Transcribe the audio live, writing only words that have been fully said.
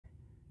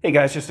Hey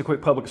guys, just a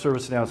quick public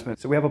service announcement.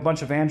 So we have a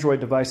bunch of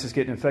Android devices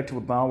getting infected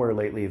with malware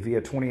lately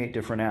via 28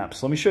 different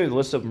apps. Let me show you the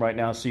list of them right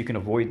now so you can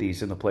avoid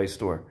these in the Play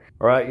Store.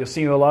 All right, you'll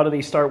see a lot of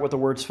these start with the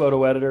words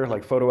photo editor,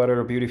 like photo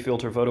editor, beauty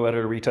filter, photo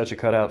editor, retouch a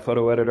cutout,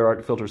 photo editor,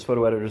 art filters,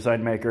 photo editor,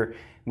 design maker.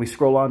 We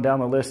scroll on down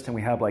the list and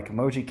we have like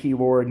emoji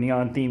keyboard,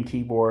 neon theme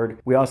keyboard.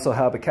 We also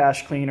have a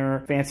cache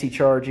cleaner, fancy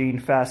charging,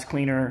 fast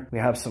cleaner. We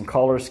have some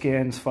caller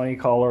skins, funny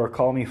caller,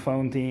 call me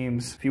phone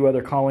themes, a few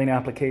other calling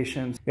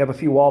applications. We have a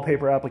few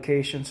wallpaper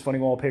applications, funny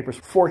wallpapers,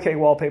 4K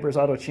wallpapers,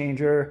 auto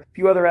changer, a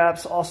few other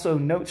apps, also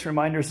notes,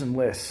 reminders, and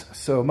lists.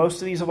 So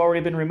most of these have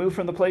already been removed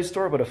from the Play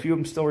Store, but a few of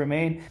them still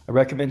remain. I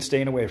recommend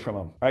staying away from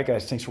them. All right,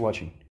 guys, thanks for watching.